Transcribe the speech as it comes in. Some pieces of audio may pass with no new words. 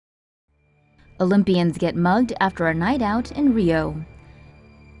Olympians get mugged after a night out in Rio.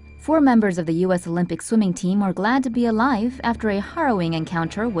 4 members of the U.S. Olympic swimming team are glad to be alive after a harrowing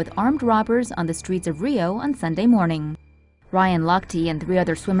encounter with armed robbers on the streets of Rio on Sunday morning. Ryan Lochte and 3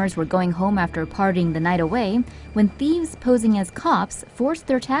 other swimmers were going home after partying the night away when thieves posing as cops forced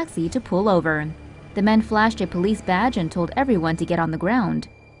their taxi to pull over. The men flashed a police badge and told everyone to get on the ground.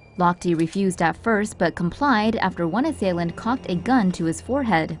 Lochte refused at first but complied after one assailant cocked a gun to his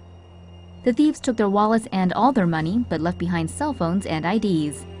forehead. The thieves took their wallets and all their money but left behind cell phones and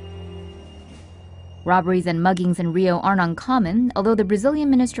IDs. Robberies and muggings in Rio aren't uncommon, although the Brazilian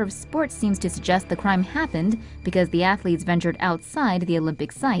Minister of Sports seems to suggest the crime happened because the athletes ventured outside the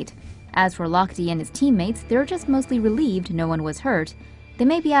Olympic site. As for Lochte and his teammates, they're just mostly relieved no one was hurt. They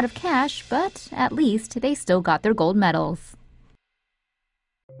may be out of cash, but at least they still got their gold medals.